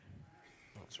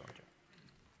Thanks, Roger.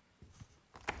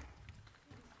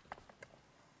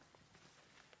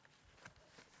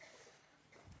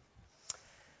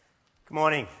 Good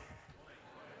morning.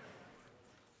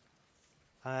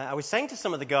 I was saying to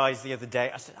some of the guys the other day,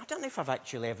 I said, I don't know if I've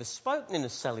actually ever spoken in a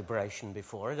celebration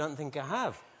before. I don't think I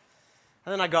have.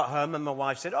 And then I got home and my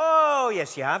wife said, oh,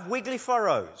 yes, you have. Wiggly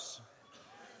Furrows.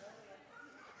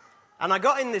 And I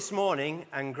got in this morning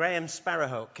and Graham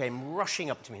Sparrowhawk came rushing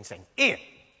up to me and saying, Ian,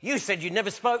 you said you'd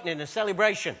never spoken in a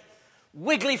celebration.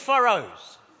 Wiggly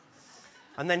Furrows.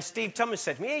 And then Steve Thomas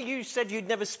said to me, hey, you said you'd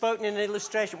never spoken in an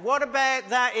illustration. What about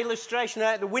that illustration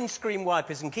about the windscreen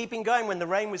wipers and keeping going when the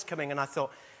rain was coming? And I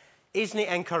thought, isn't it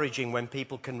encouraging when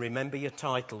people can remember your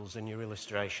titles and your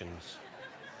illustrations?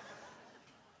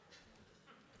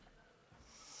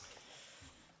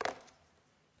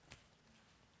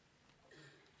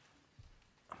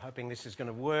 I'm hoping this is going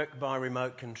to work by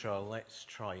remote control. Let's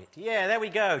try it. Yeah, there we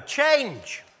go.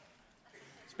 Change.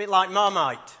 It's a bit like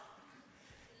Marmite.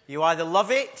 You either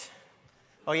love it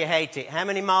or you hate it. How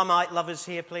many Marmite lovers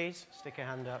here, please? Stick a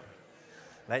hand up.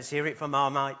 Let's hear it for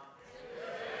Marmite.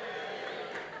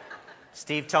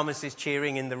 Steve Thomas is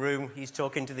cheering in the room. He's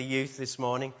talking to the youth this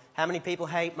morning. How many people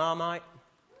hate Marmite?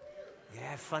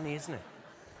 Yeah, funny, isn't it?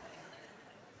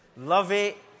 Love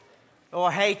it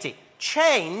or hate it.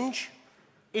 Change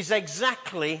is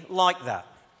exactly like that.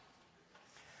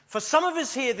 For some of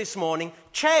us here this morning,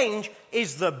 change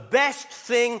is the best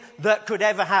thing that could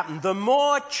ever happen. The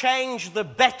more change, the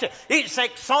better. It's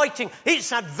exciting.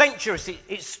 It's adventurous.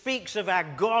 It speaks of our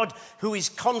God who is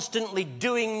constantly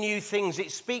doing new things.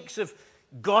 It speaks of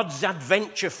God's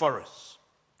adventure for us.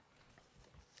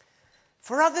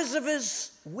 For others of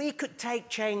us, we could take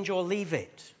change or leave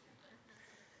it.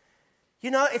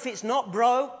 You know, if it's not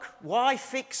broke, why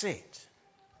fix it?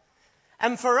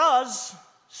 And for us,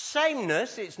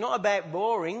 sameness, it's not about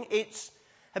boring, it's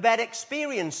about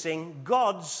experiencing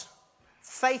God's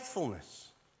faithfulness,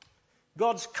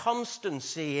 God's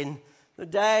constancy in the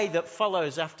day that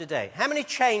follows after day. How many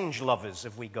change lovers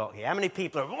have we got here? How many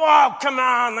people are, whoa, come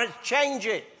on, let's change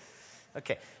it.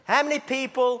 Okay, how many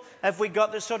people have we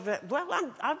got that sort of,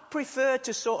 well, I prefer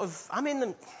to sort of, I'm in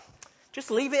the, just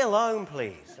leave it alone,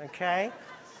 please, okay?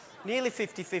 Nearly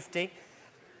 50-50.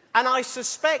 And I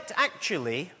suspect,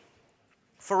 actually,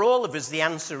 for all of us, the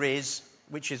answer is,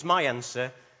 which is my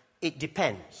answer, it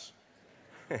depends.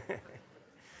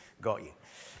 Got you.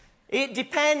 It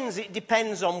depends. It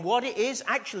depends on what it is.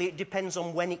 Actually, it depends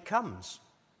on when it comes.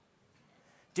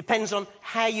 Depends on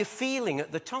how you're feeling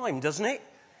at the time, doesn't it?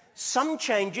 Some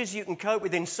changes you can cope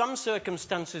with in some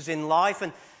circumstances in life,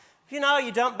 and, you know,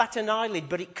 you don't bat an eyelid,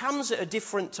 but it comes at a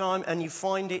different time, and you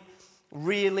find it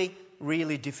really,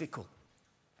 really difficult.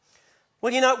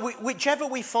 Well, you know, whichever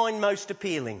we find most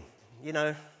appealing, you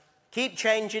know, keep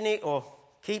changing it or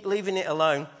keep leaving it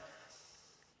alone,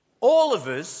 all of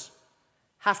us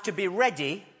have to be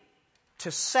ready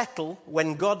to settle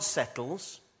when God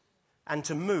settles and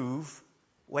to move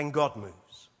when God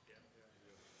moves.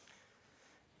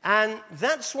 And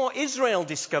that's what Israel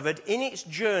discovered in its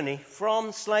journey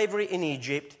from slavery in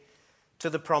Egypt to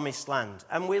the Promised Land.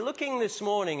 And we're looking this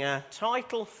morning, our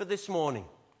title for this morning,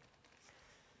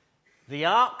 The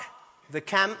Ark, the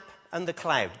Camp, and the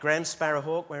Cloud. Graham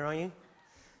Sparrowhawk, where are you?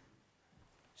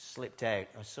 Slipped out.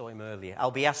 I saw him earlier.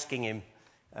 I'll be asking him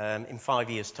in 5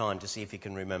 years' time to see if he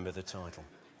can remember the title.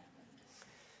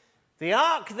 The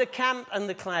Ark, the Camp, and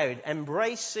the Cloud.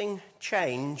 Embracing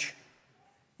change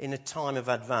in a time of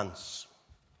advance.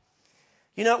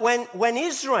 You know, when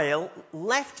Israel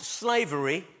left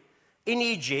slavery in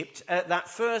Egypt at that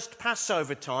first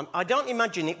Passover time, I don't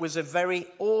imagine it was a very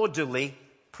orderly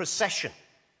procession.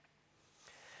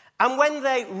 And when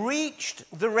they reached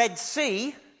the Red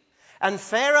Sea and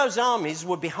Pharaoh's armies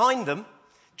were behind them,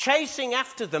 chasing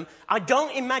after them, I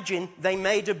don't imagine they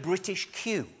made a British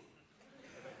queue.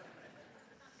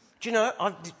 Do you know,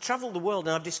 I've travelled the world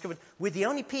and I've discovered we're the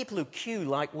only people who queue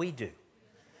like we do.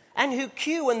 And who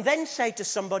queue and then say to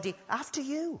somebody, after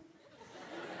you.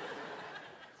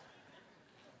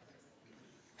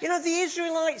 You know, the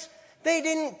Israelites, they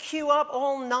didn't queue up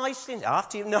all nicely.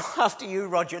 After you, no, after you,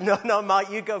 Roger. No,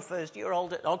 Mike, you go first. You're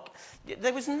older. Okay.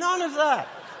 There was none of that.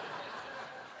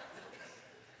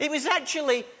 It was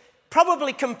actually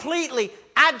probably completely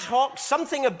ad hoc,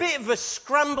 something a bit of a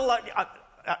scramble.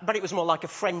 But it was more like a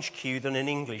French queue than an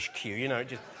English queue, you know,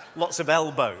 just lots of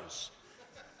elbows.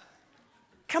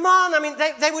 Come on, I mean,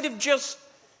 they would have just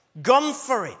gone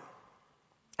for it.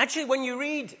 Actually, when you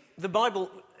read the Bible,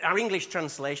 our English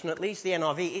translation, at least the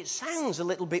NIV, it sounds a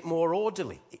little bit more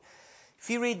orderly. If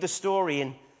you read the story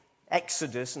in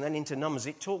Exodus and then into Numbers,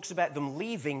 it talks about them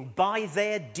leaving by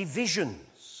their divisions.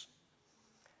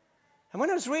 And when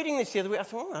I was reading this the other week, I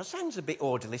thought, that sounds a bit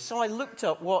orderly. So I looked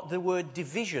up what the word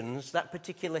divisions, that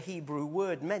particular Hebrew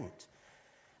word, meant.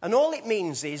 And all it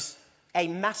means is a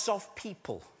mass of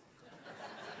people.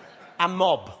 A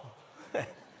mob.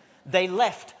 They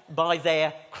left by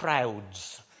their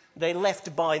crowds. They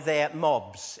left by their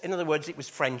mobs. In other words, it was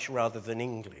French rather than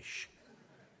English.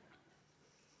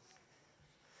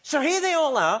 So here they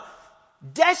all are,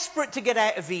 desperate to get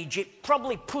out of Egypt,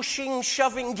 probably pushing,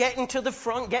 shoving, getting to the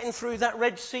front, getting through that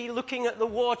Red Sea, looking at the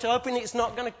water, hoping it's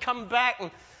not going to come back.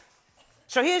 And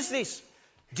so here's these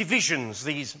divisions,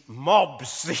 these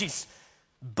mobs, these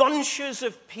bunches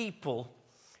of people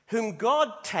whom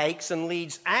God takes and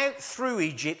leads out through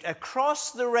Egypt,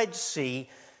 across the Red Sea,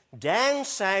 down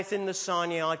south in the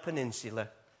Sinai Peninsula.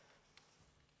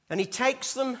 And he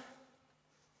takes them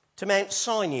to Mount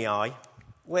Sinai,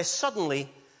 where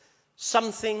suddenly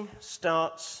something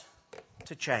starts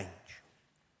to change.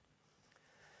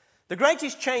 The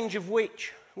greatest change of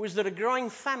which was that a growing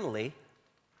family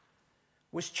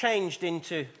was changed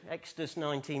into, Exodus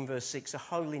 19 verse 6, a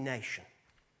holy nation.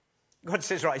 God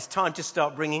says, right, it's time to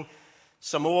start bringing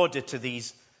some order to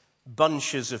these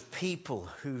bunches of people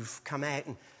who've come out.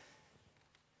 And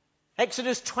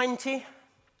Exodus 20,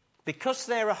 because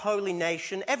they're a holy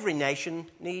nation, every nation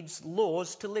needs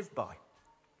laws to live by.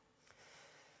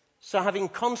 So having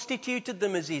constituted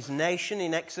them as his nation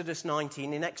in Exodus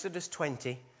 19, in Exodus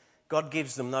 20, God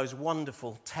gives them those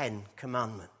wonderful 10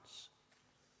 commandments.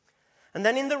 And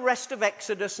then in the rest of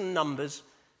Exodus and Numbers,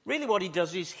 really what he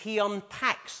does is he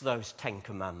unpacks those 10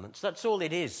 commandments. That's all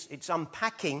it is. It's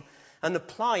unpacking and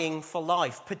applying for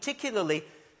life, particularly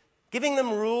giving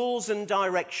them rules and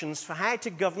directions for how to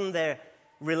govern their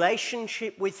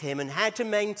relationship with him and how to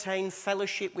maintain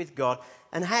fellowship with God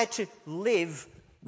and how to live